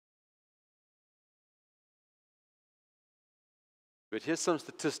But here's some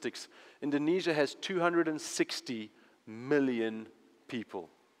statistics. Indonesia has 260 million people.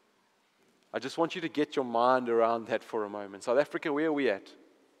 I just want you to get your mind around that for a moment. South Africa, where are we at?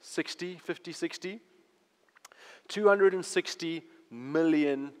 60, 50, 60? 260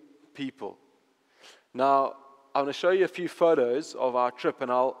 million people. Now, I'm going to show you a few photos of our trip, and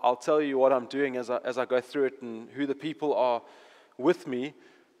I'll tell you what I'm doing as I go through it and who the people are with me.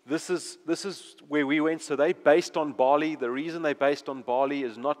 This is where we went. So they based on Bali. The reason they based on Bali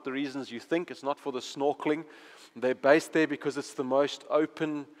is not the reasons you think. It's not for the snorkeling. They're based there because it's the most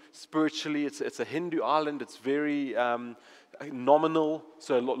open spiritually. It's a Hindu island. It's very nominal.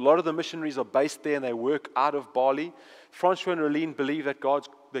 So a lot of the missionaries are based there and they work out of Bali. Francois and Rolene believe that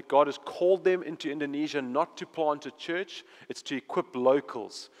God has called them into Indonesia not to plant a church, it's to equip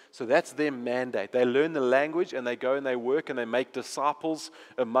locals. So that's their mandate. They learn the language and they go and they work and they make disciples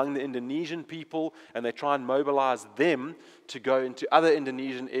among the Indonesian people, and they try and mobilize them to go into other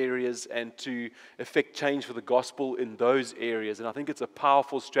Indonesian areas and to effect change for the gospel in those areas. And I think it's a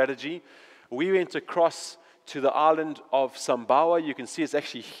powerful strategy. We went across to the island of Sumbawa. You can see it's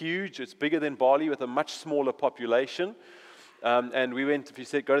actually huge. It's bigger than Bali with a much smaller population. And we went, if you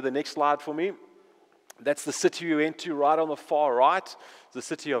said, go to the next slide for me. That's the city we went to right on the far right, the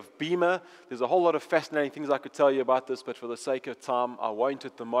city of Bima. There's a whole lot of fascinating things I could tell you about this, but for the sake of time, I won't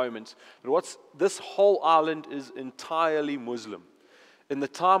at the moment. But this whole island is entirely Muslim. In the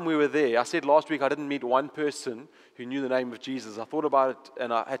time we were there, I said last week I didn't meet one person who knew the name of Jesus. I thought about it,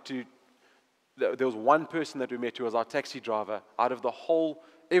 and there was one person that we met who was our taxi driver. Out of the whole,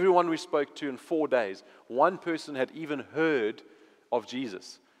 everyone we spoke to in 4 days, one person had even heard of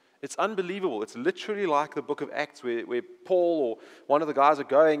Jesus. It's unbelievable. It's literally like the book of Acts where Paul or one of the guys are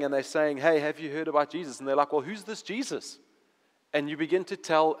going and they're saying, hey, have you heard about Jesus? And they're like, well, who's this Jesus? And you begin to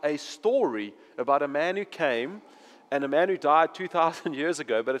tell a story about a man who came and a man who died 2,000 years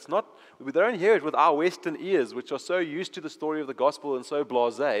ago, but we don't hear it with our Western ears, which are so used to the story of the gospel and so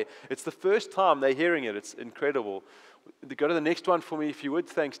blasé. It's the first time they're hearing it. It's incredible. Go to the next one for me, if you would.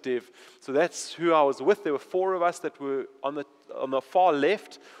 Thanks, Dev. So that's who I was with. There were 4 of us that were on the far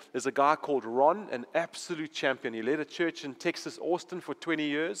left. There's a guy called Ron, an absolute champion. He led a church in Texas, Austin, for 20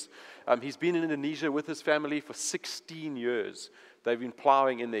 years. He's been in Indonesia with his family for 16 years. They've been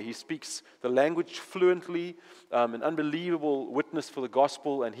plowing in there. He speaks the language fluently, an unbelievable witness for the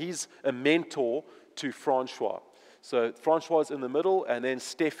gospel, and he's a mentor to Francois. So Francois is in the middle, and then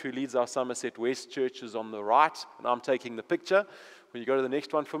Steph, who leads our Somerset West church, is on the right, and I'm taking the picture. Will you go to the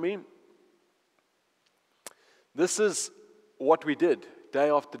next one for me? This is what we did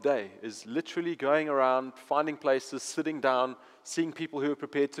day after day, is literally going around, finding places, sitting down, seeing people who are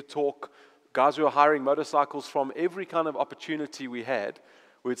prepared to talk, guys who are hiring motorcycles from every kind of opportunity we had.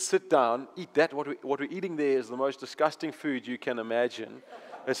 We'd sit down, eat that. What we're eating there is the most disgusting food you can imagine.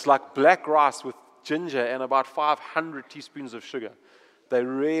 It's like black rice with ginger and about 500 teaspoons of sugar. They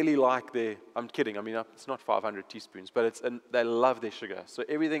really like I'm kidding, I mean, it's not 500 teaspoons, but they love their sugar. So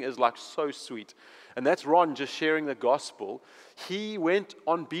everything is like so sweet. And that's Ron just sharing the gospel. He went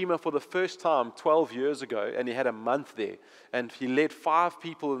on Bima for the first time 12 years ago, and he had a month there. And he led 5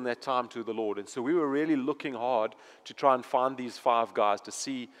 people in that time to the Lord. And so we were really looking hard to try and find these 5 guys to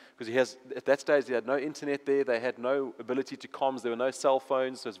see, because at that stage, he had no internet there. They had no ability to comms. There were no cell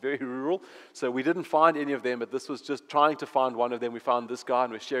phones, so it's very rural. So we didn't find any of them, but this was just trying to find one of them. We found this guy,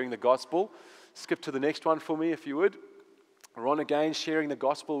 and we're sharing the gospel. Skip to the next one for me, if you would. Ron again sharing the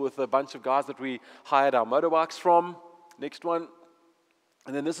gospel with a bunch of guys that we hired our motorbikes from. Next one.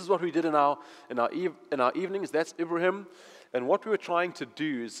 And then this is what we did in our evenings. That's Ibrahim. And what we were trying to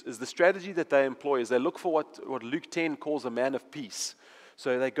do is the strategy that they employ is they look for what Luke 10 calls a man of peace.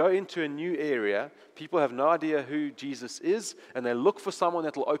 So they go into a new area, people have no idea who Jesus is, and they look for someone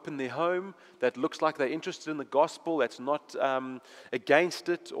that will open their home, that looks like they're interested in the gospel, that's not against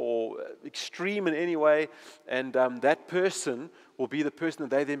it or extreme in any way, and that person will be the person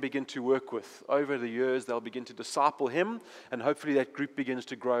that they then begin to work with. Over the years, they'll begin to disciple him, and hopefully that group begins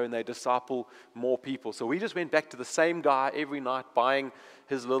to grow and they disciple more people. So we just went back to the same guy every night, buying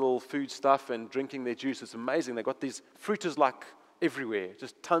his little food stuff and drinking their juice. It's amazing. They got these fruit is like everywhere,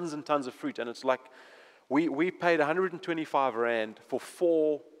 just tons and tons of fruit. And it's like, we paid 125 Rand for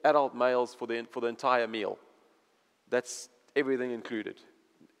 4 adult males for the entire meal. That's everything included.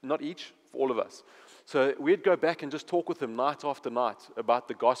 Not each, for all of us. So we'd go back and just talk with him night after night about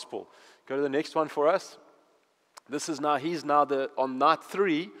the gospel. Go to the next one for us. He's now on night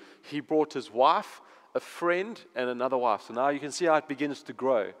 3, he brought his wife, a friend, and another wife. So now you can see how it begins to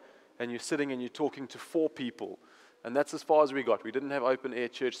grow. And you're sitting and you're talking to 4 people. And that's as far as we got. We didn't have open air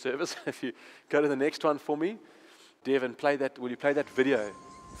church service. If you go to the next one for me. Devin, will you play that video?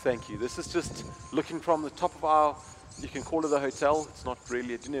 Thank you. This is just looking from the top of our, you can call it a hotel, it's not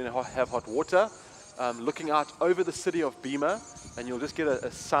really, it didn't even have hot water, looking out over the city of Bima, and you'll just get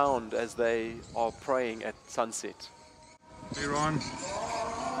a sound as they are praying at sunset. Hey Ron,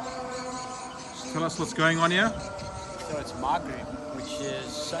 tell us what's going on here. So it's Maghrib, which is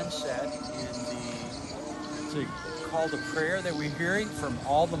sunset it's a call to prayer that we're hearing from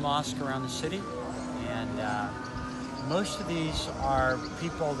all the mosques around the city. And most of these are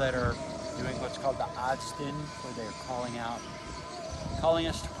people that are doing what's called the Adsten, where they're calling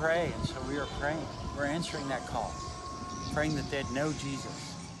us to pray. And so we are praying. We're answering that call, praying that they'd know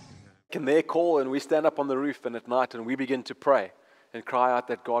Jesus. And their call, and we stand up on the roof and at night and we begin to pray and cry out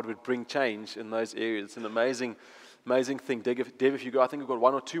that God would bring change in those areas. It's an amazing thing. Dev, if you go, I think we've got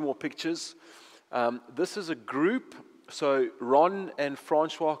one or two more pictures. This is a group. So Ron and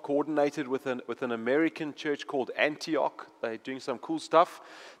Francois coordinated with an American church called Antioch. They're doing some cool stuff.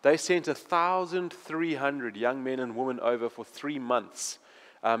 They sent 1,300 young men and women over for 3 months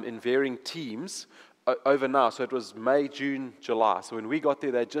in varying teams over now. So it was May, June, July. So when we got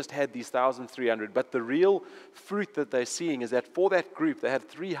there, they just had these 1,300. But the real fruit that they're seeing is that for that group, they had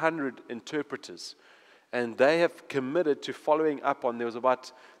 300 interpreters. And they have committed to following up on, there was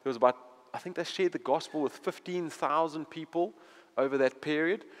about I think they shared the gospel with 15,000 people over that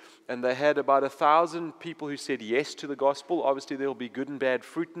period, and they had about 1,000 people who said yes to the gospel. Obviously, there will be good and bad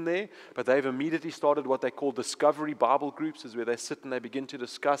fruit in there, but they've immediately started what they call discovery Bible groups, is where they sit and they begin to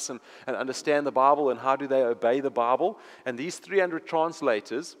discuss and understand the Bible and how do they obey the Bible. And these 300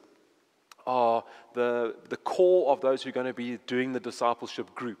 translators are the core of those who are going to be doing the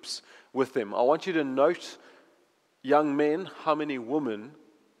discipleship groups with them. I want you to note, young men, how many women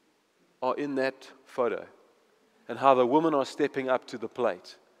are in that photo and how the women are stepping up to the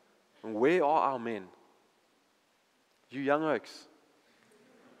plate. And where are our men? You young oaks.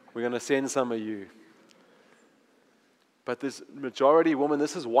 We're going to send some of you. But there's majority women.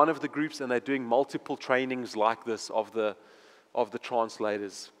 This is one of the groups, and they're doing multiple trainings like this of the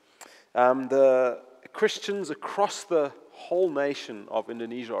translators. The Christians across the whole nation of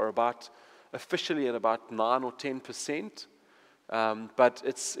Indonesia are officially at about 9 or 10%. But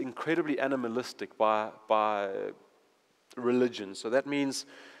it's incredibly animalistic by religion. So that means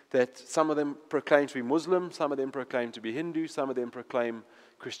that some of them proclaim to be Muslim, some of them proclaim to be Hindu, some of them proclaim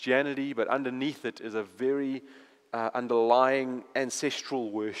Christianity, but underneath it is a very underlying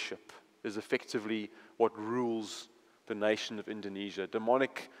ancestral worship, is effectively what rules the nation of Indonesia.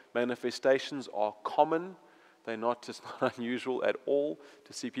 Demonic manifestations are common. It's not unusual at all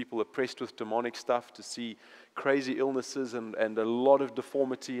to see people oppressed with demonic stuff, to see crazy illnesses and a lot of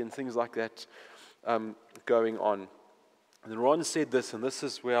deformity and things like that going on. And Ron said this, and this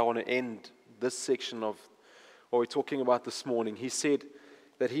is where I want to end this section of what we're talking about this morning. He said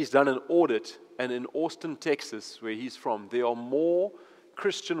that he's done an audit, and in Austin, Texas, where he's from, there are more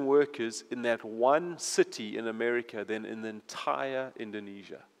Christian workers in that one city in America than in the entire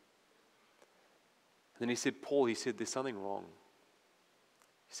Indonesia. Then he said, there's something wrong.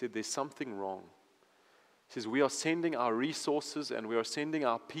 He said, there's something wrong. He says, we are sending our resources and we are sending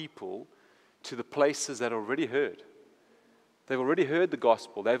our people to the places that already heard. They've already heard the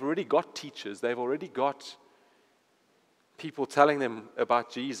gospel. They've already got teachers. They've already got people telling them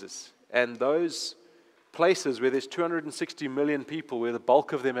about Jesus. And those places where there's 260 million people, where the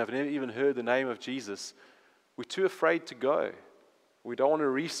bulk of them have never even heard the name of Jesus, we're too afraid to go. We don't want to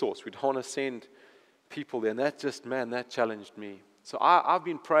resource. We don't want to send people there. And that challenged me. So I've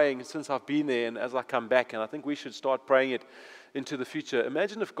been praying since I've been there, and as I come back, and I think we should start praying it into the future.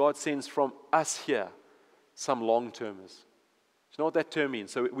 Imagine if God sends from us here some long-termers. Do you know what that term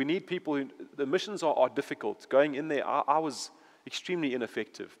means? So we need people the missions are difficult. Going in there, I was extremely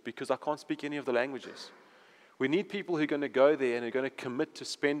ineffective because I can't speak any of the languages. We need people who are going to go there and are going to commit to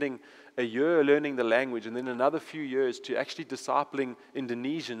spending a year learning the language and then another few years to actually discipling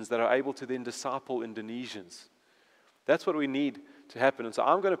Indonesians that are able to then disciple Indonesians. That's what we need to happen. And so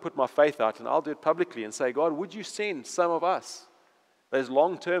I'm going to put my faith out, and I'll do it publicly and say, God, would you send some of us, those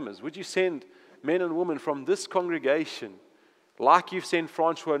long-termers, would you send men and women from this congregation, like you've sent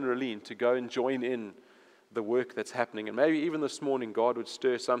Francois and Rolene, to go and join in the work that's happening? And maybe even this morning, God would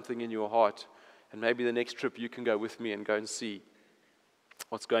stir something in your heart. And maybe the next trip you can go with me and go and see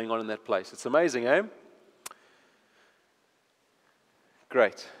what's going on in that place. It's amazing, eh?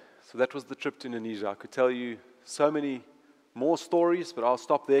 Great. So that was the trip to Indonesia. I could tell you so many more stories, but I'll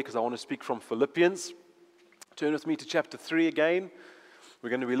stop there because I want to speak from Philippians. Turn with me to chapter 3 again. We're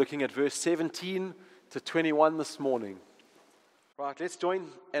going to be looking at verse 17 to 21 this morning. Right, let's join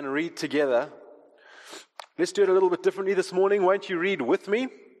and read together Let's do it a little bit differently this morning. Won't you read with me?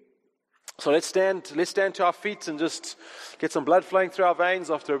 So let's stand to our feet and just get some blood flowing through our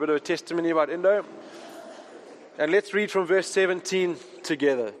veins after a bit of a testimony about Indo. And let's read from verse 17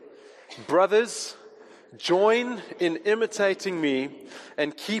 together. Brothers, join in imitating me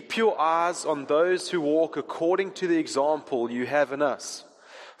and keep your eyes on those who walk according to the example you have in us.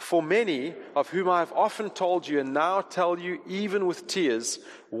 For many, of whom I have often told you and now tell you even with tears,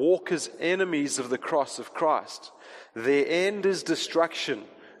 walk as enemies of the cross of Christ. Their end is destruction.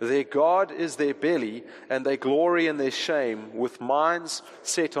 Their God is their belly, and they glory in their shame, with minds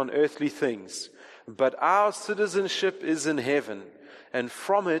set on earthly things. But our citizenship is in heaven, and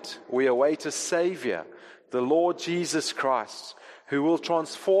from it we await a Savior, the Lord Jesus Christ, who will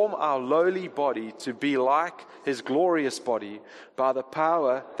transform our lowly body to be like His glorious body by the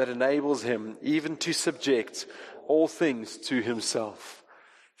power that enables Him even to subject all things to Himself.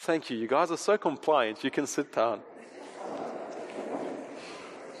 Thank you. You guys are so compliant. You can sit down.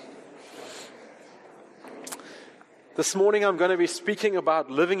 This morning I'm going to be speaking about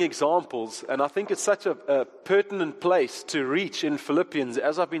living examples, and I think it's such a pertinent place to reach in Philippians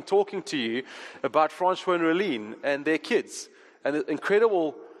as I've been talking to you about Francois and Relene and their kids, and the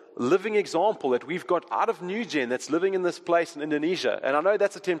incredible living example that we've got out of NewGen that's living in this place in Indonesia. And I know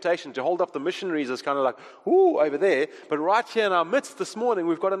that's a temptation to hold up the missionaries as kind of like, ooh, over there, but right here in our midst this morning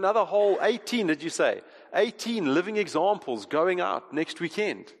we've got another whole 18, did you say? 18 living examples going out next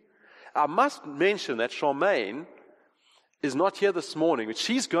weekend. I must mention that Charmaine is not here this morning, but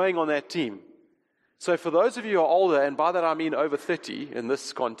she's going on that team. So for those of you who are older, and by that I mean over 30 in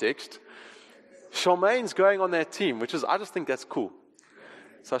this context, Charmaine's going on that team, I just think that's cool.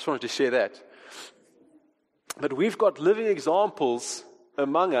 So I just wanted to share that. But we've got living examples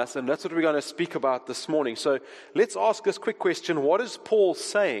among us, and that's what we're going to speak about this morning. So let's ask this quick question. What is Paul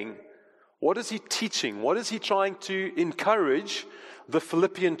saying? What is he teaching? What is he trying to encourage the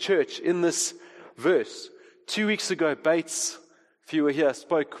Philippian church in this verse? 2 weeks ago, Bates, if you were here,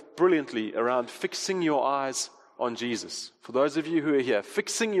 spoke brilliantly around fixing your eyes on Jesus. For those of you who are here,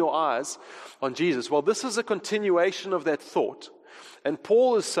 fixing your eyes on Jesus. Well, this is a continuation of that thought. And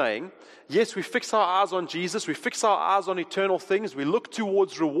Paul is saying, yes, we fix our eyes on Jesus, we fix our eyes on eternal things, we look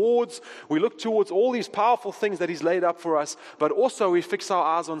towards rewards, we look towards all these powerful things that He's laid up for us, but also we fix our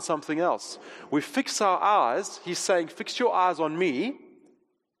eyes on something else. We fix our eyes, he's saying, fix your eyes on me,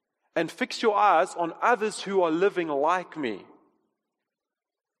 and fix your eyes on others who are living like me.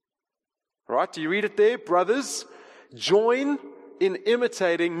 Right? Do you read it there? Brothers, join in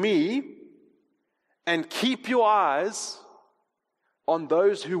imitating me and keep your eyes on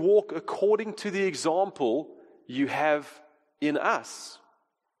those who walk according to the example you have in us.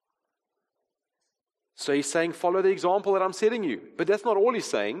 So he's saying, follow the example that I'm setting you. But that's not all he's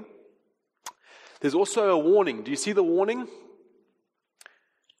saying. There's also a warning. Do you see the warning?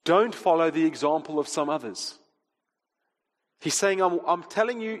 Don't follow the example of some others. He's saying, I'm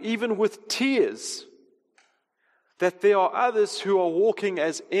telling you, even with tears, that there are others who are walking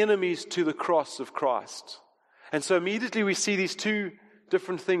as enemies to the cross of Christ. And so immediately we see these two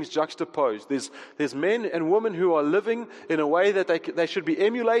different things juxtaposed. There's men and women who are living in a way that they should be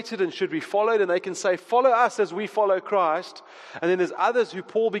emulated and should be followed, and they can say, follow us as we follow Christ. And then there's others who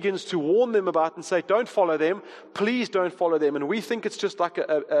Paul begins to warn them about and say, don't follow them, please don't follow them. And we think it's just like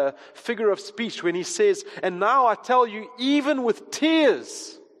a figure of speech when he says, and now I tell you, even with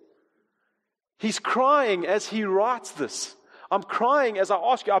tears. He's crying as he writes this. I'm crying as I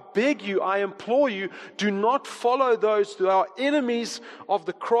ask you, I beg you, I implore you, do not follow those who are enemies of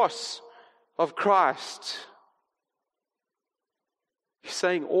the cross of Christ. He's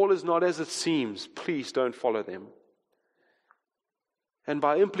saying all is not as it seems. Please don't follow them. And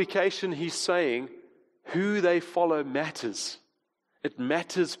by implication, he's saying who they follow matters. It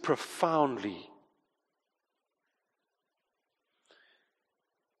matters profoundly.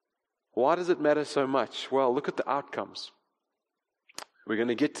 Why does it matter so much? Well, look at the outcomes. We're going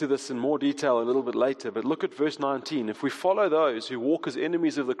to get to this in more detail a little bit later, but look at verse 19. If we follow those who walk as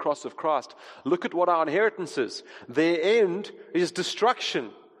enemies of the cross of Christ, look at what our inheritance is. Their end is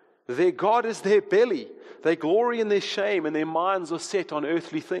destruction. Their God is their belly. They glory in their shame, and their minds are set on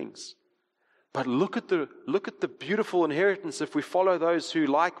earthly things. But look at the beautiful inheritance if we follow those who,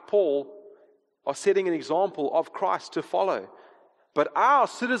 like Paul, are setting an example of Christ to follow. But our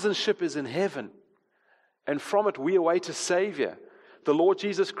citizenship is in heaven, and from it we await a Savior, the Lord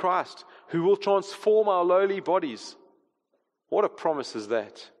Jesus Christ, who will transform our lowly bodies. What a promise is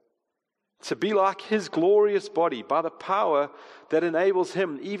that? To be like His glorious body by the power that enables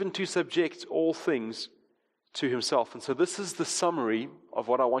Him even to subject all things to himself. And so this is the summary of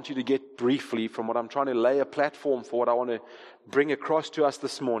what I want you to get briefly from what I'm trying to lay a platform for, what I want to bring across to us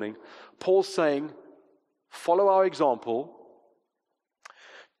this morning. Paul's saying, follow our example.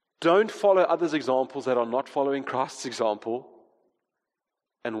 Don't follow others' examples that are not following Christ's example.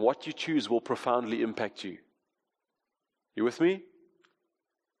 And what you choose will profoundly impact you. You with me?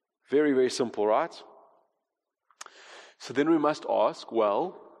 Very, very simple, right? So then we must ask,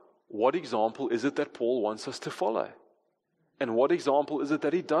 well, what example is it that Paul wants us to follow? And what example is it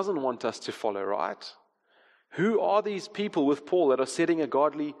that he doesn't want us to follow, right? Who are these people with Paul that are setting a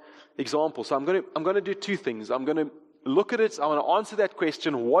godly example? So I'm going to do two things. I'm going to look at it. I'm going to answer that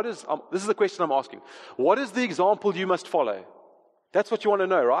question. This is the question I'm asking. What is the example you must follow? That's what you want to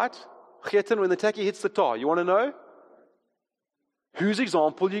know, right? Geerten, when the tacky hits the tar, you want to know? Whose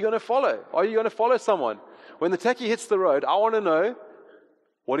example are you going to follow? Are you going to follow someone? When the tacky hits the road, I want to know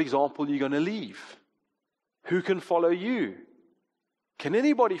what example you're going to leave. Who can follow you? Can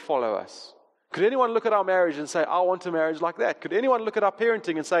anybody follow us? Could anyone look at our marriage and say, I want a marriage like that? Could anyone look at our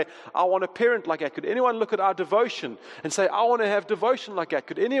parenting and say, I want a parent like that? Could anyone look at our devotion and say, I want to have devotion like that?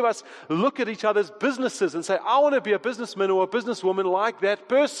 Could any of us look at each other's businesses and say, I want to be a businessman or a businesswoman like that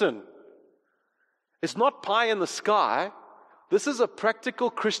person? It's not pie in the sky. This is a practical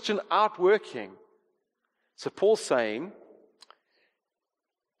Christian outworking. So Paul's saying,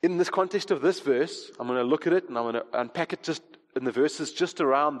 in this context of this verse, I'm going to look at it and I'm going to unpack it just in the verses just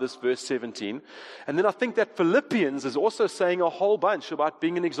around this verse 17. And then I think that Philippians is also saying a whole bunch about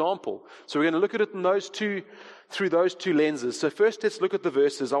being an example. So we're going to look at it in through those two lenses. So first let's look at the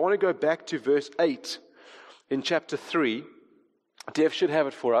verses. I want to go back to verse 8 in chapter 3. Dev should have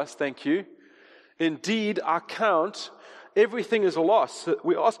it for us. Thank you. Indeed, I count everything is a loss.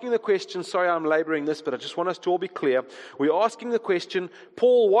 We're asking the question, sorry I'm laboring this, but I just want us to all be clear. We're asking the question,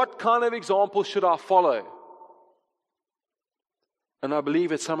 Paul, what kind of example should I follow? And I believe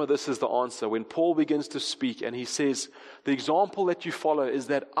that some of this is the answer. When Paul begins to speak and he says, the example that you follow is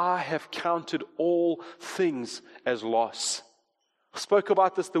that I have counted all things as loss. I spoke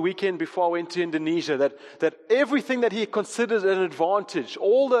about this the weekend before I went to Indonesia, that everything that he considered an advantage,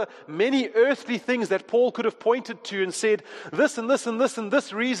 all the many earthly things that Paul could have pointed to and said, this and this and this and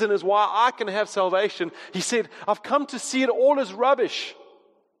this reason is why I can have salvation. He said, I've come to see it all as rubbish.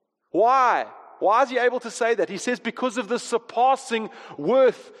 Why? Why is he able to say that? He says, because of the surpassing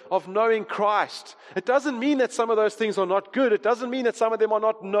worth of knowing Christ. It doesn't mean that some of those things are not good. It doesn't mean that some of them are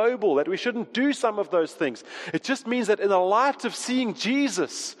not noble, that we shouldn't do some of those things. It just means that in the light of seeing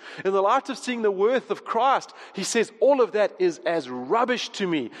Jesus, in the light of seeing the worth of Christ, he says, all of that is as rubbish to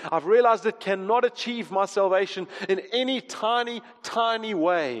me. I've realized it cannot achieve my salvation in any tiny, tiny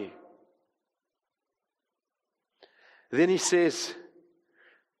way. Then he says,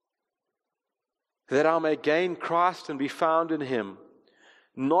 that I may gain Christ and be found in him,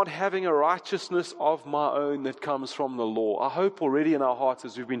 not having a righteousness of my own that comes from the law. I hope already in our hearts,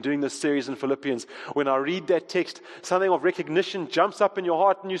 as we've been doing this series in Philippians, when I read that text, something of recognition jumps up in your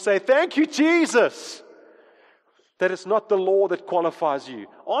heart and you say, thank you, Jesus, that it's not the law that qualifies you.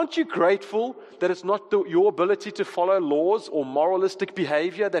 Aren't you grateful that it's not your ability to follow laws or moralistic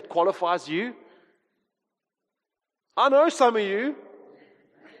behavior that qualifies you? I know some of you.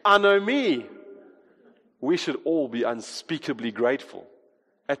 I know me. We should all be unspeakably grateful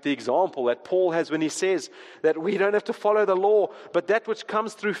at the example that Paul has when he says that we don't have to follow the law, but that which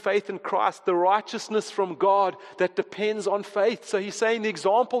comes through faith in Christ, the righteousness from God that depends on faith. So he's saying the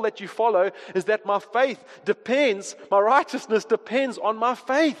example that you follow is that my righteousness depends on my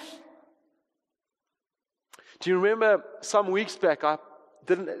faith. Do you remember some weeks back, I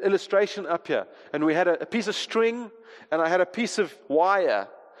did an illustration up here, and we had a piece of string, and I had a piece of wire,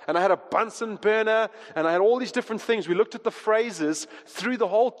 and I had a Bunsen burner, and I had all these different things. We looked at the phrases through the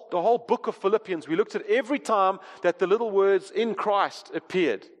whole book of Philippians. We looked at every time that the little words in Christ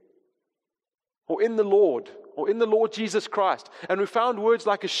appeared, or in the Lord, or in the Lord Jesus Christ. And we found words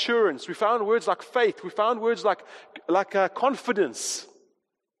like assurance. We found words like faith. We found words like confidence.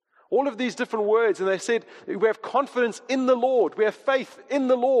 All of these different words, and they said we have confidence in the Lord, we have faith in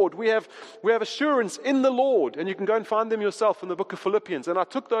the Lord, we have assurance in the Lord, and you can go and find them yourself in the book of Philippians. And I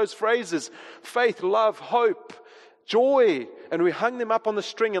took those phrases, faith, love, hope, joy, and we hung them up on the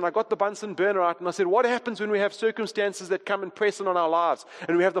string, and I got the Bunsen burner out, and I said, what happens when we have circumstances that come and press in on our lives,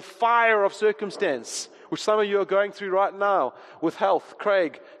 and we have the fire of circumstance, which some of you are going through right now with health?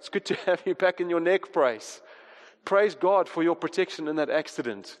 Craig, it's good to have you back in your neck brace. Praise God for your protection in that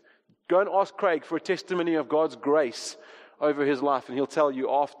accident. Go and ask Craig for a testimony of God's grace over his life, and he'll tell you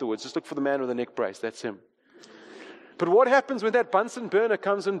afterwards. Just look for the man with the neck brace. That's him. But what happens when that Bunsen burner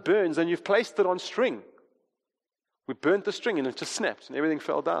comes and burns and you've placed it on string? We burnt the string and it just snapped and everything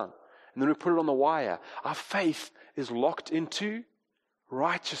fell down. And then we put it on the wire. Our faith is locked into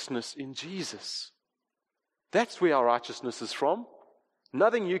righteousness in Jesus. That's where our righteousness is from.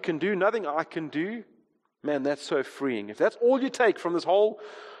 Nothing you can do, nothing I can do. Man, that's so freeing. If that's all you take from this whole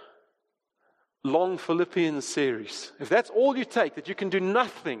long Philippians series, if that's all you take, that you can do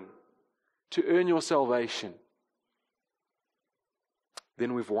nothing to earn your salvation,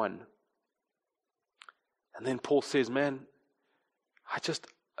 then we've won. And then Paul says, man,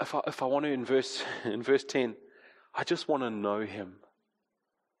 if I want to, in verse 10, I just want to know Him.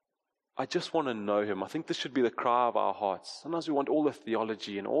 I just want to know Him. I think this should be the cry of our hearts. Sometimes we want all the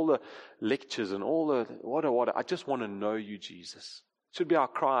theology and all the lectures and all the what. I just want to know You, Jesus. It should be our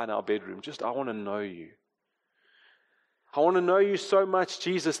cry in our bedroom. Just, I want to know You. I want to know You so much,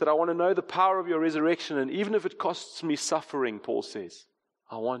 Jesus, that I want to know the power of Your resurrection. And even if it costs me suffering, Paul says,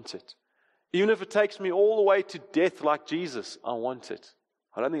 I want it. Even if it takes me all the way to death like Jesus, I want it.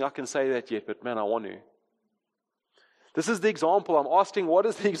 I don't think I can say that yet, but man, I want to. This is the example. I'm asking, what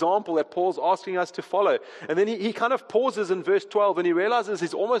is the example that Paul's asking us to follow? And then he kind of pauses in verse 12 and he realizes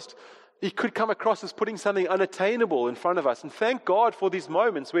he could come across as putting something unattainable in front of us. And thank God for these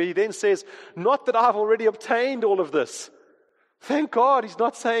moments where he then says, not that I've already obtained all of this. Thank God he's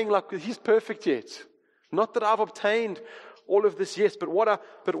not saying like he's perfect yet. Not that I've obtained all of this, yes, but what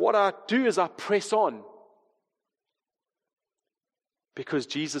I do is I press on. Because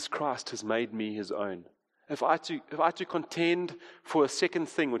Jesus Christ has made me His own. If I had to contend for a second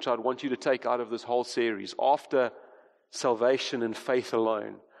thing, which I'd want you to take out of this whole series, after salvation and faith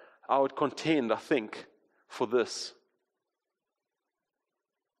alone, I would contend, I think, for this.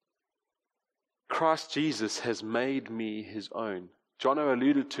 Christ Jesus has made me His own. Jono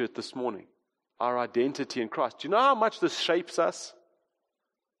alluded to it this morning. Our identity in Christ. Do you know how much this shapes us?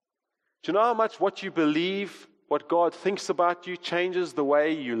 Do you know how much what you believe, what God thinks about you, changes the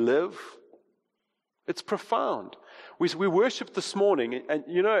way you live? It's profound. We worshiped this morning, and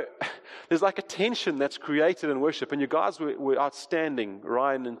you know, there's like a tension that's created in worship. And you guys were outstanding,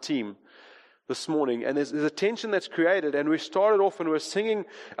 Ryan and team, this morning. And there's a tension that's created. And we started off and we're singing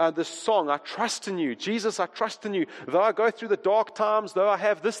this song, I trust in You. Jesus, I trust in You. Though I go through the dark times, though I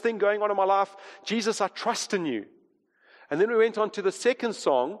have this thing going on in my life, Jesus, I trust in You. And then we went on to the second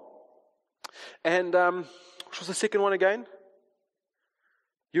song. And which was the second one again?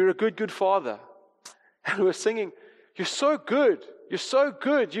 You're a good, good Father. And we were singing, You're so good. You're so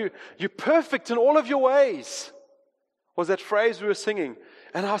good. You're perfect in all of Your ways. Was that phrase we were singing.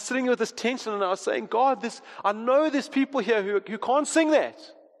 And I was sitting with this tension and I was saying, God, I know there's people here who can't sing that.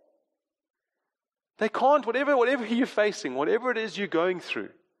 They can't, whatever you're facing, whatever it is you're going through.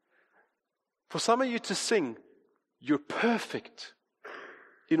 For some of you to sing, you're perfect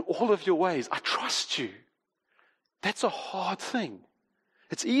in all of your ways. I trust You. That's a hard thing.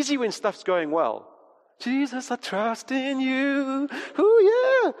 It's easy when stuff's going well. Jesus, I trust in You.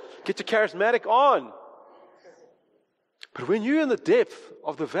 Oh yeah. Get your charismatic on. But when you're in the depth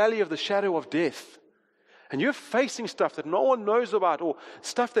of the valley of the shadow of death, and you're facing stuff that no one knows about, or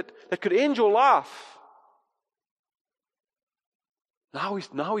stuff that could end your life, now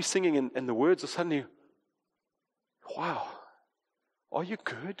he's singing, and the words are suddenly, wow, are You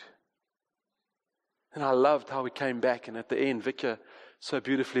good? And I loved how we came back, and at the end, Victor so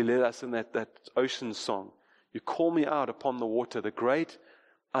beautifully led us in that ocean song. You call me out upon the water, the great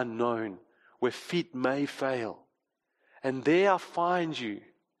unknown, where feet may fail. And there I find You.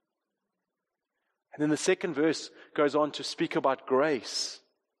 And then the second verse goes on to speak about grace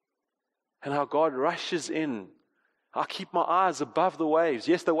and how God rushes in. I keep my eyes above the waves.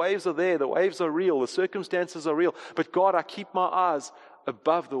 Yes, the waves are there. The waves are real. The circumstances are real. But God, I keep my eyes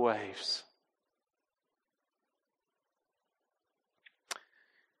above the waves.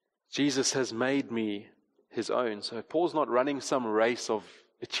 Jesus has made me His own. So Paul's not running some race of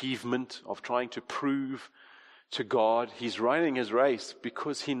achievement, of trying to prove to God. He's running his race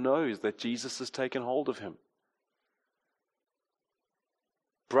because he knows that Jesus has taken hold of him.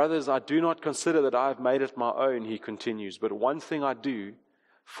 Brothers, I do not consider that I have made it my own, he continues, but one thing I do,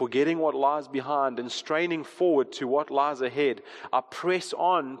 forgetting what lies behind and straining forward to what lies ahead, I press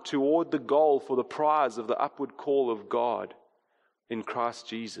on toward the goal for the prize of the upward call of God in Christ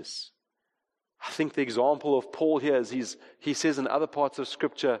Jesus. I think the example of Paul here is he says in other parts of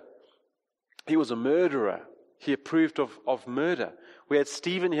Scripture, he was a murderer. He approved of murder. We had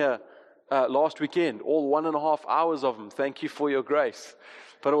Stephen here last weekend, all 1.5 hours of him. Thank you for your grace.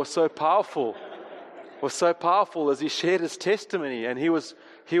 But it was so powerful. It was so powerful as he shared his testimony, and he was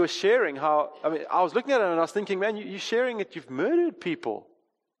sharing how, I was looking at him and I was thinking, man, you're sharing it, you've murdered people.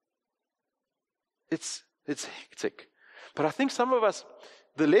 It's It's hectic. But I think some of us,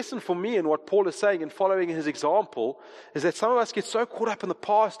 the lesson for me and what Paul is saying in following his example is that some of us get so caught up in the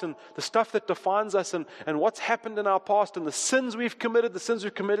past and the stuff that defines us and what's happened in our past and the sins we've committed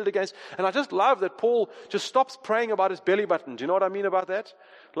against. And I just love that Paul just stops praying about his belly button. Do you know what I mean about that?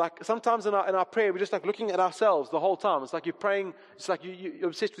 Like sometimes in our prayer, we're just like looking at ourselves the whole time. It's like you're praying, it's like you're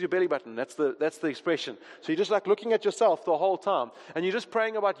obsessed with your belly button. That's the expression. So you're just like looking at yourself the whole time. And you're just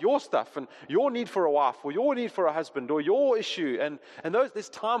praying about your stuff and your need for a wife or your need for a husband or your issue. And there's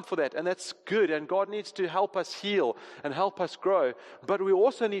time for that. And that's good. And God needs to help us heal and help us grow. But we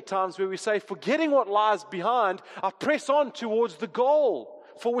also need times where we say, forgetting what lies behind, I press on towards the goal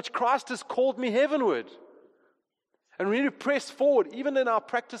for which Christ has called me heavenward. And we need to press forward, even in our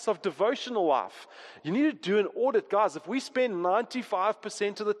practice of devotional life. You need to do an audit, guys. If we spend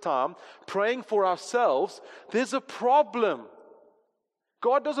 95% of the time praying for ourselves, there's a problem.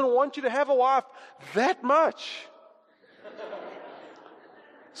 God doesn't want you to have a wife that much.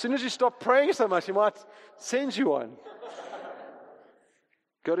 As soon as you stop praying so much, He might send you one.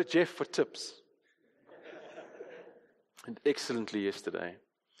 Go to Jeff for tips. And excellently yesterday.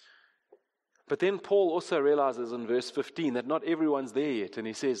 But then Paul also realizes in verse 15 that not everyone's there yet. And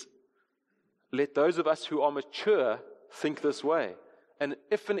he says, let those of us who are mature think this way. And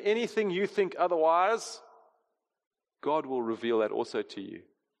if in anything you think otherwise, God will reveal that also to you.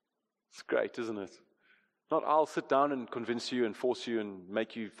 It's great, isn't it? Not I'll sit down and convince you and force you and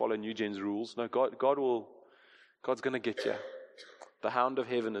make you follow NewGen's rules. No, God's going to get you. The hound of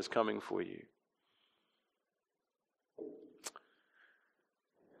heaven is coming for you.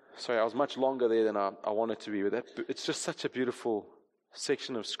 Sorry, I was much longer there than I wanted to be with that. It's just such a beautiful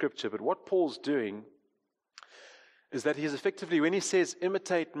section of Scripture. But what Paul's doing is that he's effectively, when he says,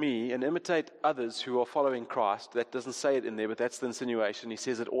 imitate me and imitate others who are following Christ, that doesn't say it in there, but that's the insinuation. He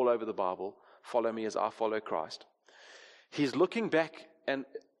says it all over the Bible. Follow me as I follow Christ. He's looking back, and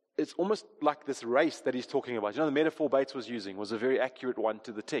it's almost like this race that he's talking about. You know, the metaphor Bates was using was a very accurate one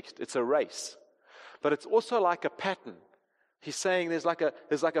to the text. It's a race. But it's also like a pattern. He's saying there's like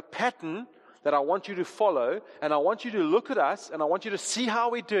a pattern that I want you to follow, and I want you to look at us, and I want you to see how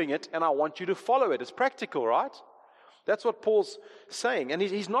we're doing it, and I want you to follow it. It's practical, right? That's what Paul's saying. And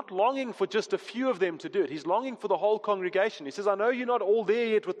he's not longing for just a few of them to do it. He's longing for the whole congregation. He says, I know you're not all there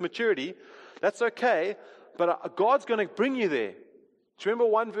yet with maturity. That's okay, but God's going to bring you there. Do you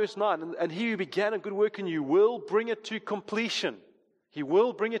remember 1 verse 9? And he who began a good work in you will bring it to completion. He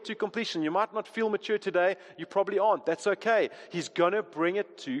will bring it to completion. You might not feel mature today. You probably aren't. That's okay. He's going to bring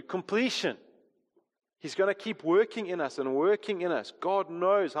it to completion. He's going to keep working in us and working in us. God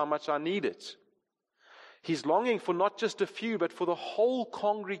knows how much I need it. He's longing for not just a few, but for the whole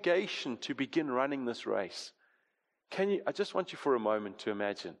congregation to begin running this race. I just want you for a moment to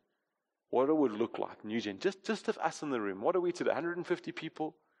imagine what it would look like, NewGen. Just of us in the room. What are we today? 150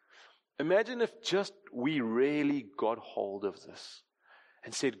 people? Imagine if just we really got hold of this.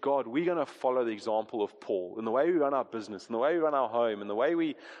 And said, God, we're going to follow the example of Paul in the way we run our business, in the way we run our home, in the way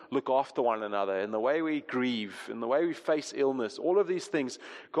we look after one another, in the way we grieve, in the way we face illness, all of these things.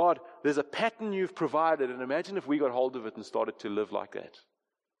 God, there's a pattern you've provided, and imagine if we got hold of it and started to live like that.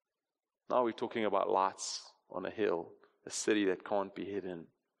 Now we're talking about lights on a hill, a city that can't be hidden.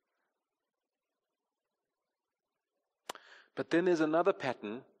 But then there's another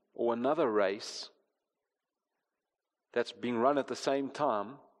pattern or another race that's being run at the same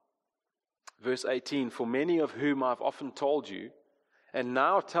time. Verse 18, for many of whom I've often told you, and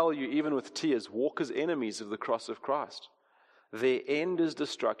now tell you even with tears, walk as enemies of the cross of Christ. Their end is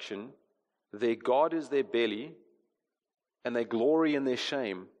destruction, their God is their belly, and they glory in their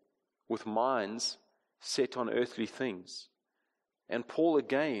shame, with minds set on earthly things. And Paul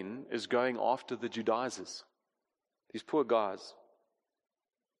again is going after the Judaizers, these poor guys.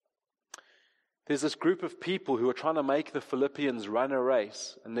 There's this group of people who are trying to make the Philippians run a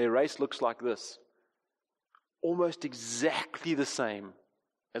race, and their race looks like this. Almost exactly the same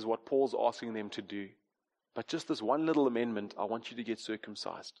as what Paul's asking them to do. But just this one little amendment, I want you to get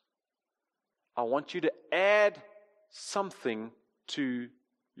circumcised. I want you to add something to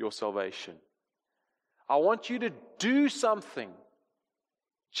your salvation. I want you to do something.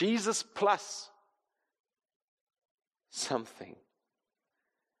 Jesus plus something.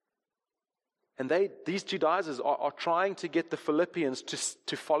 And these Judaizers are trying to get the Philippians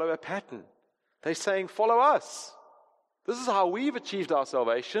to follow a pattern. They're saying, follow us. This is how we've achieved our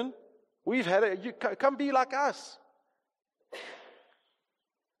salvation. We've had it. You come be like us.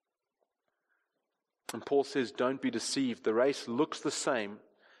 And Paul says, don't be deceived. The race looks the same,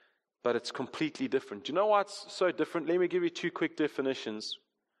 but it's completely different. Do you know what's so different? Let me give you two quick definitions.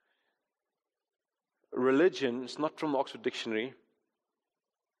 religion, it's not from the Oxford Dictionary.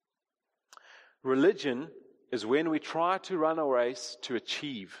 Religion is when we try to run a race to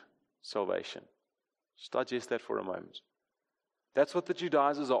achieve salvation. Just digest that for a moment. That's what the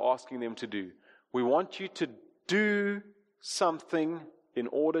Judaizers are asking them to do. We want you to do something in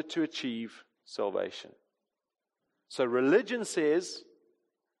order to achieve salvation. So religion says,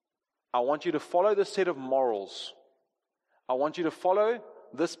 I want you to follow this set of morals. I want you to follow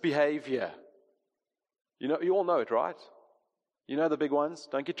this behavior. You all know it, right? You know the big ones.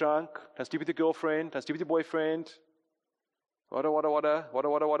 Don't get drunk. Don't sleep with your girlfriend. Don't sleep with your boyfriend.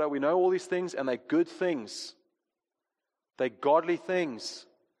 Wada. We know all these things, and they're good things. They're godly things.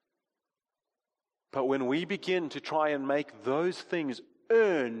 But when we begin to try and make those things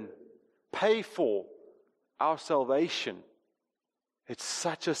pay for our salvation, it's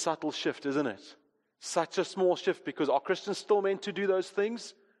such a subtle shift, isn't it? Such a small shift, because are Christians still meant to do those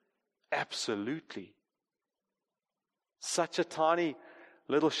things? Absolutely. Such a tiny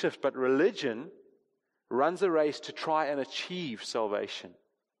little shift. But religion runs a race to try and achieve salvation.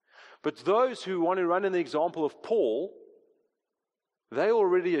 But those who want to run in the example of Paul, they're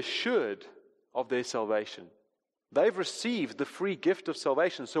already assured of their salvation. They've received the free gift of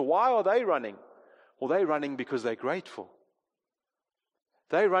salvation. So why are they running? Well, they're running because they're grateful.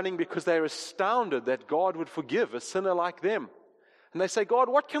 They're running because they're astounded that God would forgive a sinner like them. And they say, God,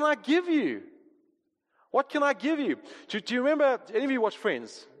 what can I give you? What can I give you? Do you remember, any of you watch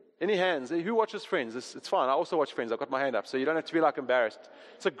Friends? Any hands? Who watches Friends? It's fine. I also watch Friends. I've got my hand up, so you don't have to be embarrassed.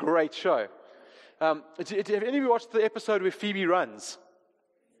 It's a great show. Have any of you watched the episode where Phoebe runs?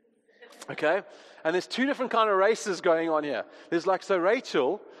 Okay? And there's two different kind of races going on here. There's so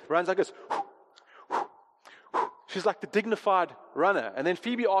Rachel runs like this. She's like the dignified runner. And then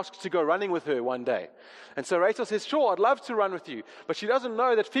Phoebe asks to go running with her one day. And so Rachel says, sure, I'd love to run with you. But she doesn't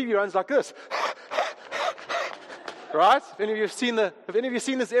know that Phoebe runs like this. Right? Have any of you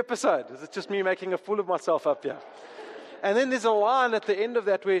seen this episode? Is it just me making a fool of myself up here? And then there's a line at the end of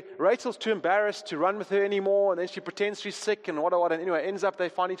that where Rachel's too embarrassed to run with her anymore, and then she pretends she's sick and what. And anyway, ends up they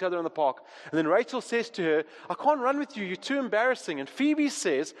find each other in the park. And then Rachel says to her, I can't run with you, you're too embarrassing. And Phoebe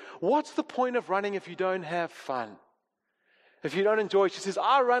says, what's the point of running if you don't have fun? If you don't enjoy it? She says,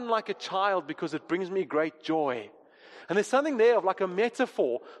 I run like a child because it brings me great joy. And there's something there of a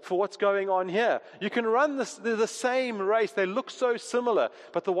metaphor for what's going on here. You can run the same race. They look so similar.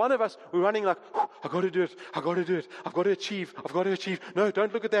 But the one of us, we're running I've got to do it. I've got to achieve. No,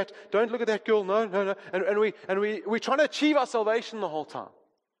 don't look at that. Don't look at that girl. No. And we're trying to achieve our salvation the whole time.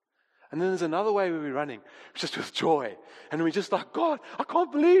 And then there's another way where we're running, just with joy. And we're just God, I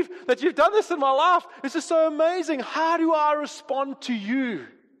can't believe that you've done this in my life. This is so amazing. How do I respond to you?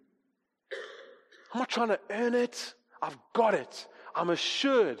 I'm not trying to earn it. I've got it. I'm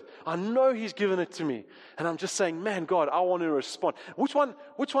assured. I know He's given it to me. And I'm just saying, man, God, I want to respond. Which one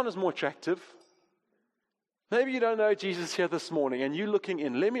is more attractive? Maybe you don't know Jesus here this morning and you're looking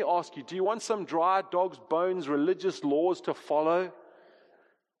in. Let me ask you, do you want some dry dog's bones religious laws to follow?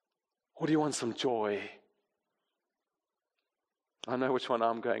 Or do you want some joy? I know which one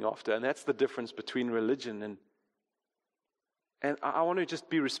I'm going after. And that's the difference between religion and I want to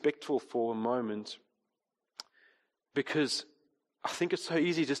just be respectful for a moment. Because I think it's so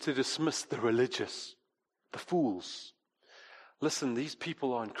easy just to dismiss the religious, the fools. Listen, these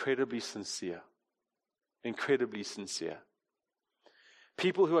people are incredibly sincere. Incredibly sincere.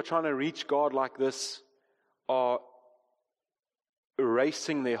 People who are trying to reach God like this are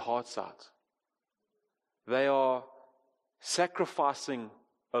erasing their hearts out. They are sacrificing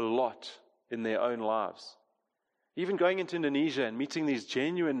a lot in their own lives. Even going into Indonesia and meeting these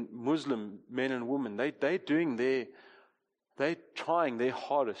genuine Muslim men and women, they're trying their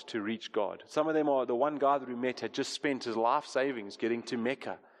hardest to reach God. Some of them are, the one guy that we met had just spent his life savings getting to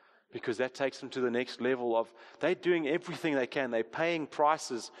Mecca, because that takes them to the next level of, they're doing everything they can. They're paying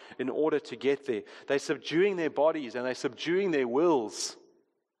prices in order to get there. They're subduing their bodies and they're subduing their wills.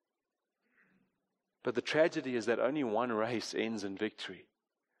 But the tragedy is that only one race ends in victory.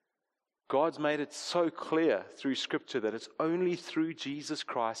 God's made it so clear through Scripture that it's only through Jesus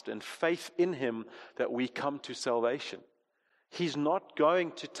Christ and faith in Him that we come to salvation. He's not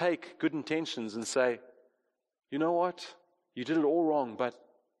going to take good intentions and say, you know what? You did it all wrong, but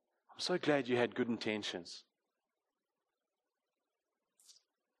I'm so glad you had good intentions.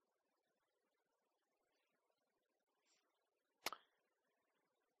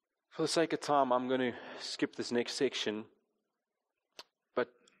 For the sake of time, I'm going to skip this next section. But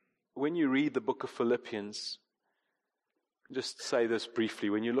when you read the book of Philippians, just say this briefly.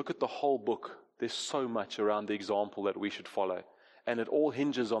 When you look at the whole book, there's so much around the example that we should follow. And it all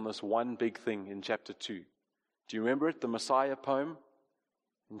hinges on this one big thing in chapter 2. Do you remember it? The Messiah poem?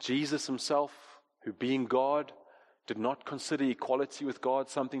 And Jesus himself, who being God, did not consider equality with God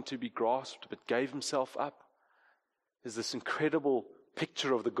something to be grasped, but gave himself up. There's this incredible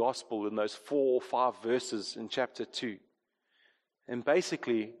picture of the gospel in those 4 or 5 verses in chapter 2. And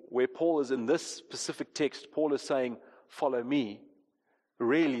basically, where Paul is in this specific text, Paul is saying, follow me.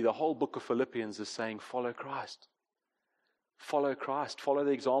 Really, the whole book of Philippians is saying, follow Christ. Follow Christ. Follow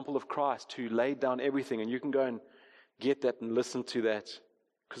the example of Christ who laid down everything. And you can go and get that and listen to that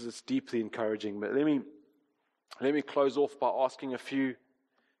because it's deeply encouraging. But let me close off by asking a few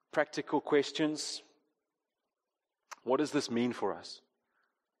practical questions. What does this mean for us?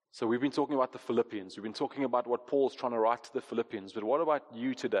 So we've been talking about the Philippians. We've been talking about what Paul's trying to write to the Philippians. But what about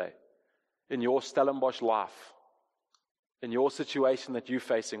you today? In your Stellenbosch life? In your situation that you're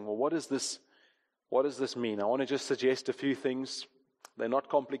facing? Well, what does this mean? I want to just suggest a few things. They're not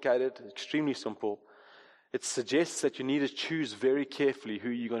complicated, extremely simple. It suggests that you need to choose very carefully who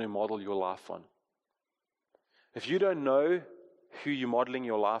you're going to model your life on. If you don't know who you're modeling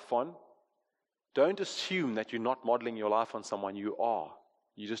your life on, don't assume that you're not modeling your life on someone. You are.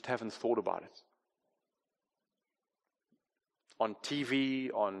 You just haven't thought about it. On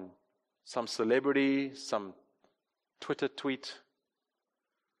TV, on some celebrity, some Twitter tweet,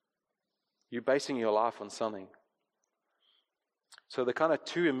 you're basing your life on something. So the kind of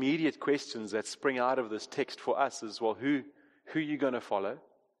 2 immediate questions that spring out of this text for us is, well, who are you going to follow?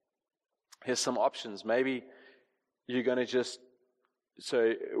 Here's some options. Maybe you're going to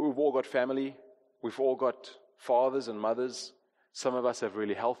so we've all got family. We've all got fathers and mothers. Some of us have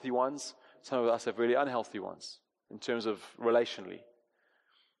really healthy ones. Some of us have really unhealthy ones in terms of relationally.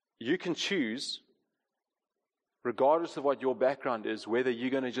 You can choose, regardless of what your background is, whether you're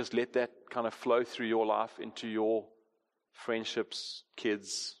going to just let that kind of flow through your life into your friendships,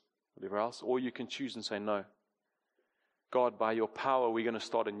 kids, whatever else, or you can choose and say, no. God, by your power, we're going to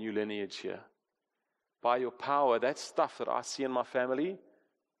start a new lineage here. By your power, that stuff that I see in my family,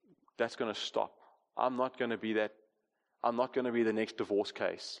 that's going to stop. I'm not going to be that. I'm not going to be the next divorce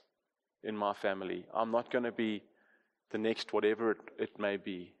case in my family. I'm not going to be the next whatever it may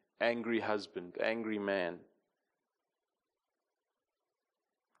be. Angry husband, angry man.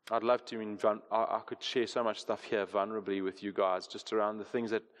 I'd love to, I could share so much stuff here vulnerably with you guys, just around the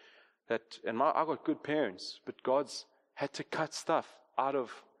things I've got good parents, but God's had to cut stuff out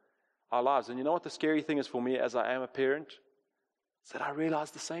of our lives. And you know what the scary thing is for me as I am a parent? Is that I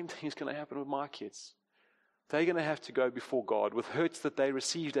realize the same thing is going to happen with my kids. They're going to have to go before God with hurts that they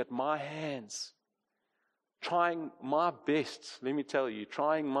received at my hands. Trying my best, let me tell you,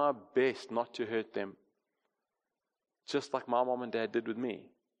 trying my best not to hurt them. Just like my mom and dad did with me.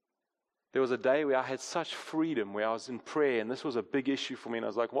 There was a day where I had such freedom, where I was in prayer, and this was a big issue for me. And I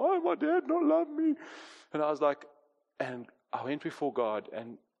was like, why did my dad not love me? And I was like, and I went before God,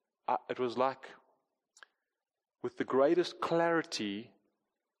 and it was like, with the greatest clarity,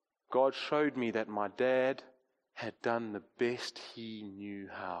 God showed me that my dad had done the best he knew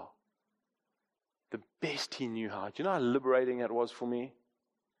how. The best he knew how. Do you know how liberating that was for me?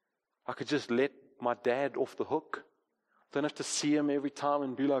 I could just let my dad off the hook. Don't have to see him every time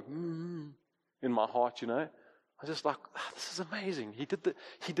and be like, in my heart, you know. I was just like, this is amazing.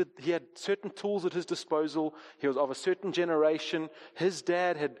 He had certain tools at his disposal. He was of a certain generation. His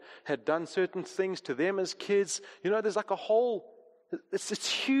dad had done certain things to them as kids. You know, there's like a whole, it's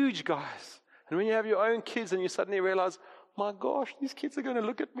huge, guys. And when you have your own kids and you suddenly realize, my gosh, these kids are going to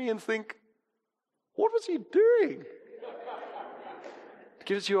look at me and think, what was he doing? It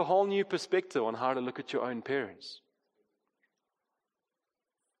gives you a whole new perspective on how to look at your own parents.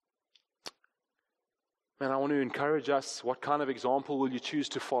 Man, I want to encourage us. What kind of example will you choose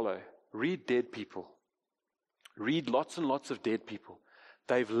to follow? Read dead people. Read lots and lots of dead people.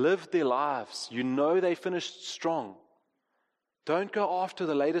 They've lived their lives. You know they finished strong. Don't go after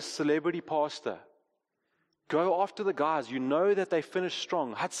the latest celebrity pastor. Go after the guys. You know that they finished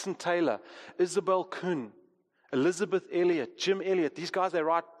strong. Hudson Taylor, Isabel Kuhn, Elizabeth Elliot, Jim Elliot. These guys, they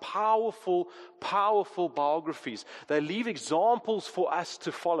write powerful, powerful biographies. They leave examples for us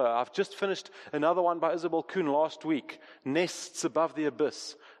to follow. I've just finished another one by Isabel Kuhn last week, Nests Above the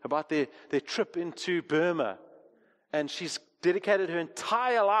Abyss, about their trip into Burma. And she's dedicated her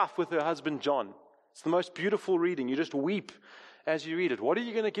entire life with her husband, John. It's the most beautiful reading. You just weep as you read it. What are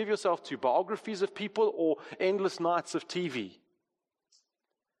you going to give yourself to? Biographies of people or endless nights of TV?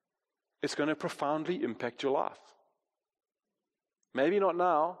 It's going to profoundly impact your life. Maybe not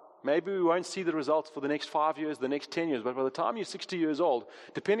now. Maybe we won't see the results for the next 5 years, the next 10 years. But by the time you're 60 years old,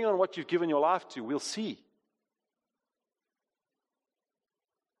 depending on what you've given your life to, we'll see.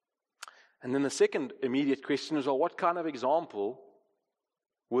 And then the second immediate question is, well, what kind of example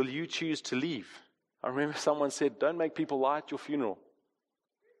will you choose to leave? I remember someone said, don't make people lie at your funeral.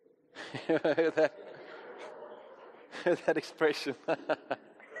 that expression.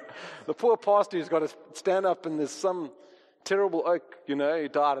 The poor pastor who's got to stand up and there's some terrible oak, who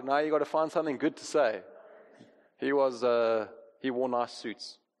died, and now you got to find something good to say. He wore nice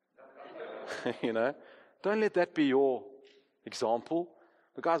suits. Don't let that be your example.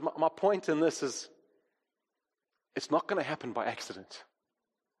 But guys, my point in this is, it's not going to happen by accident.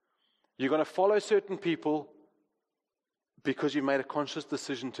 You're going to follow certain people because you made a conscious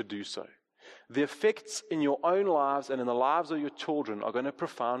decision to do so. The effects in your own lives and in the lives of your children are going to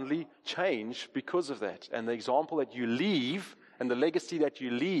profoundly change because of that. And the example that you leave and the legacy that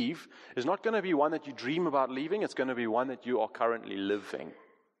you leave is not going to be one that you dream about leaving. It's going to be one that you are currently living.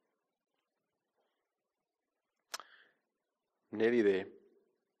 Nearly there.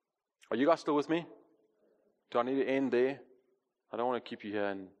 Are you guys still with me? Do I need to end there? I don't want to keep you here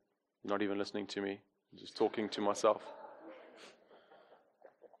and you're not even listening to me. I'm just talking to myself.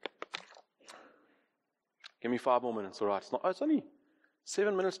 Give me 5 more minutes, all right? It's only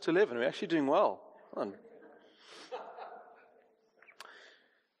 7 minutes to 11. We're actually doing well. Come on.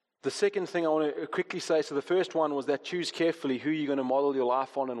 The second thing I want to quickly say, so the first one was that choose carefully who you're going to model your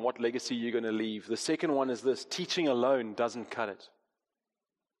life on and what legacy you're going to leave. The second one is this: teaching alone doesn't cut it.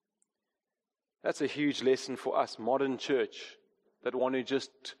 That's a huge lesson for us, modern church, that want to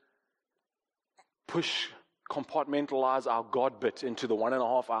just compartmentalize our God bit into the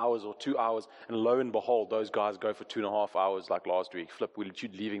 1.5 hours or 2 hours, and lo and behold, those guys go for 2.5 hours like last week. Flip, we're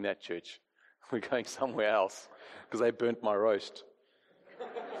leaving that church. We're going somewhere else because they burnt my roast.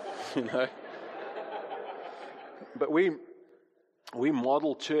 But we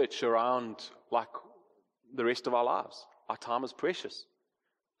model church around like the rest of our lives. Our time is precious.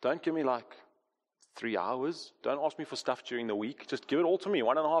 Don't give me 3 hours. Don't ask me for stuff during the week. Just give it all to me.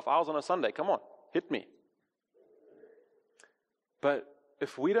 1.5 hours on a Sunday. Come on, hit me. But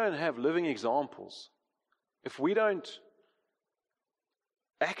if we don't have living examples, if we don't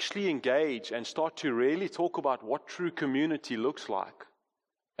actually engage and start to really talk about what true community looks like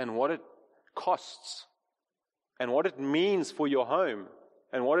and what it costs and what it means for your home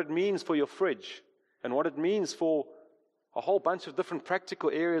and what it means for your fridge and what it means for a whole bunch of different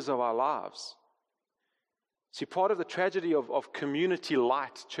practical areas of our lives. See, part of the tragedy of community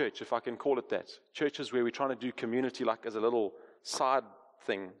light church, if I can call it that, churches where we're trying to do community like as a little side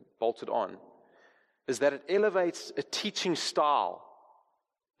thing bolted on, is that it elevates a teaching style.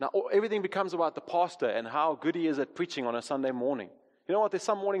 Now, everything becomes about the pastor and how good he is at preaching on a Sunday morning. You know what? There's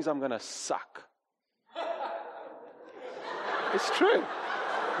some mornings I'm going to suck. It's true.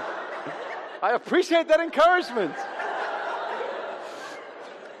 I appreciate that encouragement.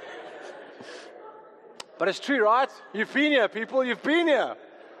 But it's true, right? You've been here, people. You've been here.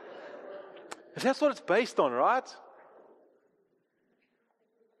 If that's what it's based on, right?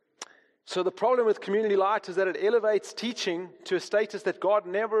 So the problem with community light is that it elevates teaching to a status that God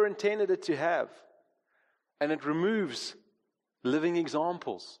never intended it to have. And it removes living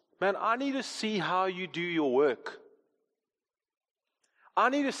examples. Man, I need to see how you do your work. I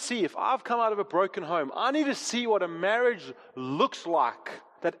need to see, if I've come out of a broken home, I need to see what a marriage looks like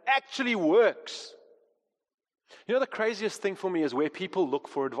that actually works. You know, the craziest thing for me is where people look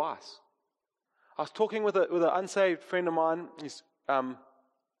for advice. I was talking with an unsaved friend of mine. He's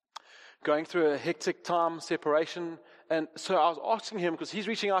going through a hectic time, separation. And so I was asking him, because he's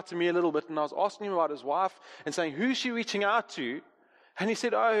reaching out to me a little bit, and I was asking him about his wife and saying, who's she reaching out to? And he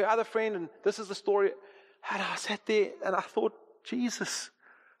said, oh, other friend, and this is the story. And I sat there and I thought, Jesus,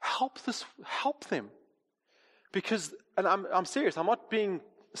 help them. Because, and I'm serious, I'm not being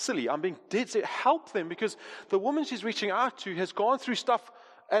silly, I'm being dead serious. Help them, because the woman she's reaching out to has gone through stuff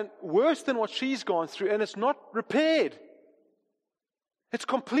and worse than what she's gone through, and it's not repaired. It's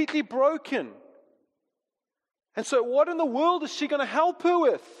completely broken. And so what in the world is she going to help her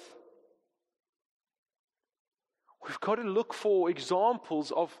with? We've got to look for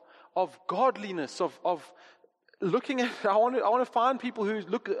examples of godliness, of looking at, I want to find people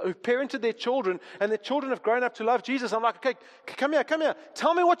who've parented their children, and their children have grown up to love Jesus. I'm like, okay, come here.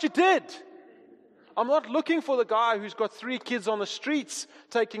 Tell me what you did. I'm not looking for the guy who's got 3 kids on the streets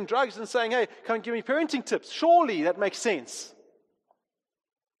taking drugs and saying, hey, come and give me parenting tips. Surely that makes sense.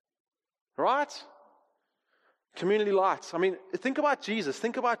 Right? Community lights. I mean, think about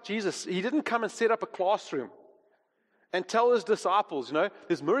Jesus. He didn't come and set up a classroom and tell his disciples,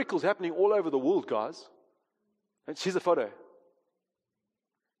 there's miracles happening all over the world, guys. And here's a photo.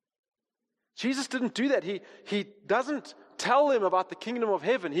 Jesus didn't do that. He doesn't tell them about the kingdom of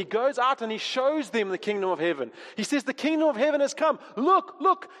heaven. He goes out and he shows them the kingdom of heaven. He says, the kingdom of heaven has come.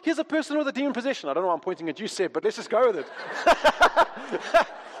 Look, here's a person with a demon possession. I don't know why I'm pointing at you, Seb, but let's just go with it.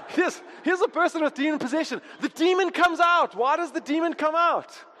 Here's a person with demon possession. The demon comes out. Why does the demon come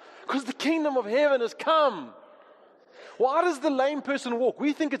out? Because the kingdom of heaven has come. Why does the lame person walk?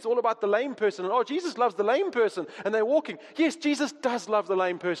 We think it's all about the lame person. Oh, Jesus loves the lame person and they're walking. Yes, Jesus does love the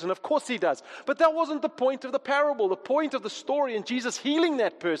lame person. Of course he does. But that wasn't the point of the parable. The point of the story and Jesus healing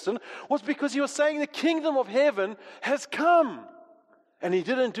that person was because he was saying the kingdom of heaven has come. And he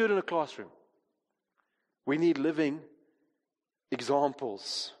didn't do it in a classroom. We need living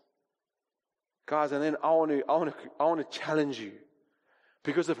examples. Guys, and then I want to challenge you.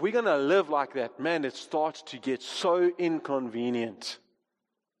 Because if we're going to live like that, man, it starts to get so inconvenient.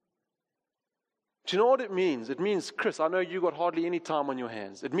 Do you know what it means? It means, Chris, I know you got hardly any time on your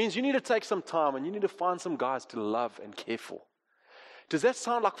hands. It means you need to take some time and you need to find some guys to love and care for. Does that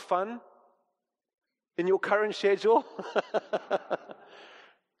sound like fun in your current schedule?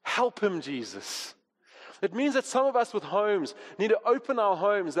 Help him, Jesus. It means that some of us with homes need to open our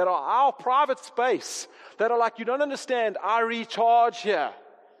homes that are our private space, that are like, you don't understand, I recharge here.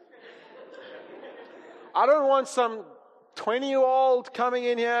 I don't want some 20-year-old coming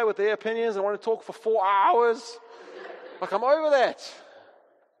in here with their opinions and want to talk for 4 hours. Like, I'm over that.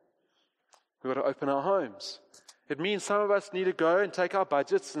 We've got to open our homes. It means some of us need to go and take our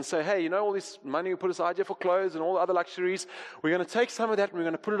budgets and say, hey, you know all this money we put aside here for clothes and all the other luxuries, we're going to take some of that and we're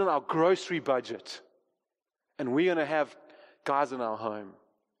going to put it in our grocery budget. And we're going to have guys in our home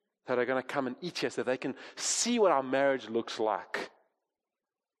that are going to come and eat here so they can see what our marriage looks like.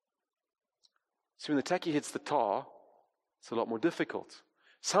 So when the tacky hits the tar, it's a lot more difficult.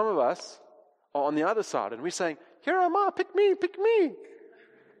 Some of us are on the other side and we're saying, here am I, pick me, pick me.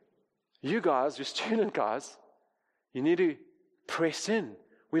 You guys, you student guys, you need to press in.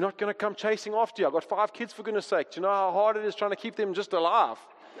 We're not going to come chasing after you. I've got 5 kids, for goodness sake. Do you know how hard it is trying to keep them just alive?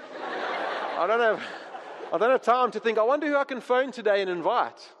 I don't have time to think, I wonder who I can phone today and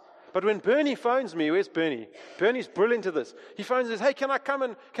invite. But when Bernie phones me, where's Bernie? Bernie's brilliant at this. He phones and says, hey, can I come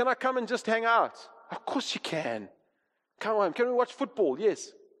and just hang out? Of course you can. Come on, can we watch football?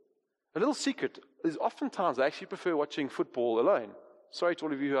 Yes. A little secret is oftentimes I actually prefer watching football alone. Sorry to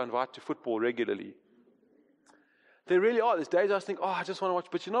all of you who I invite to football regularly. There really are. There's days I think, I just want to watch.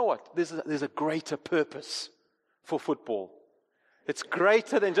 But you know what? There's a greater purpose for football. It's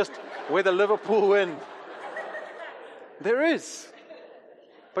greater than just whether Liverpool win. There is.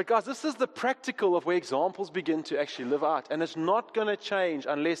 But guys, this is the practical of where examples begin to actually live out. And it's not going to change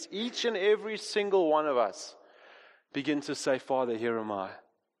unless each and every single one of us begin to say, Father, here am I.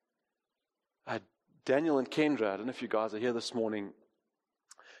 Daniel and Kendra, I don't know if you guys are here this morning,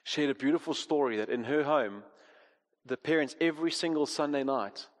 shared a beautiful story that in her home, the parents every single Sunday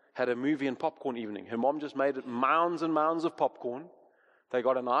night had a movie and popcorn evening. Her mom just made mounds and mounds of popcorn. They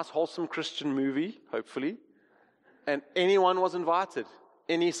got a nice, wholesome Christian movie, hopefully. And anyone was invited,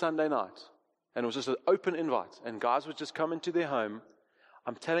 any Sunday night. And it was just an open invite. And guys would just come into their home.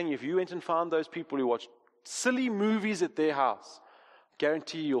 I'm telling you, if you went and found those people who watched silly movies at their house,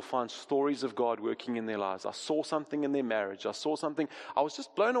 guarantee you'll find stories of God working in their lives. I saw something in their marriage. I was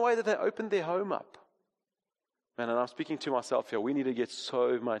just blown away that they opened their home up. Man, and I'm speaking to myself here. We need to get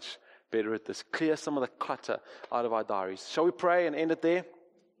so much better at this. Clear some of the clutter out of our diaries. Shall we pray and end it there?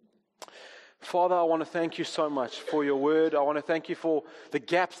 Father, I want to thank you so much for your word. I want to thank you for the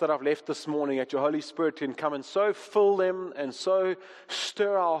gaps that I've left this morning, that your Holy Spirit can come and so fill them and so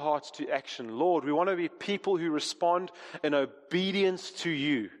stir our hearts to action. Lord, we want to be people who respond in obedience to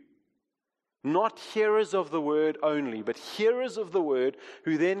you. Not hearers of the word only, but hearers of the word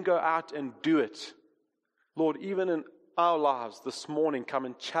who then go out and do it. Lord, even in our lives this morning, come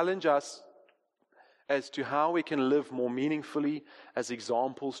and challenge us as to how we can live more meaningfully as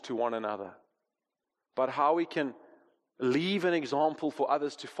examples to one another. But how we can leave an example for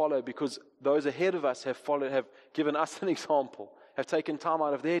others to follow, because those ahead of us have given us an example, have taken time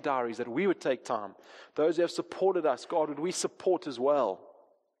out of their diaries that we would take time. Those who have supported us, God, would we support as well?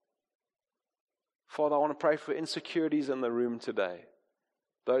 Father, I want to pray for insecurities in the room today.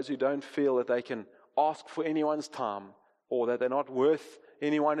 Those who don't feel that they can ask for anyone's time or that they're not worth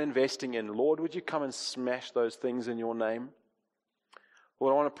anyone investing in. Lord, would you come and smash those things in your name?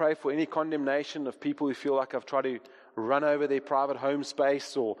 Lord, I want to pray for any condemnation of people who feel like I've tried to run over their private home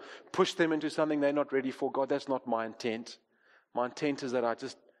space or push them into something they're not ready for. God, that's not my intent. My intent is that I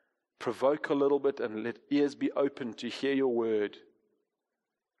just provoke a little bit and let ears be open to hear your word.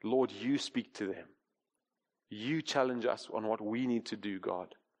 Lord, you speak to them. You challenge us on what we need to do,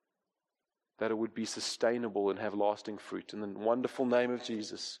 God. that it would be sustainable and have lasting fruit. In the wonderful name of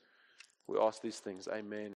Jesus, we ask these things. Amen.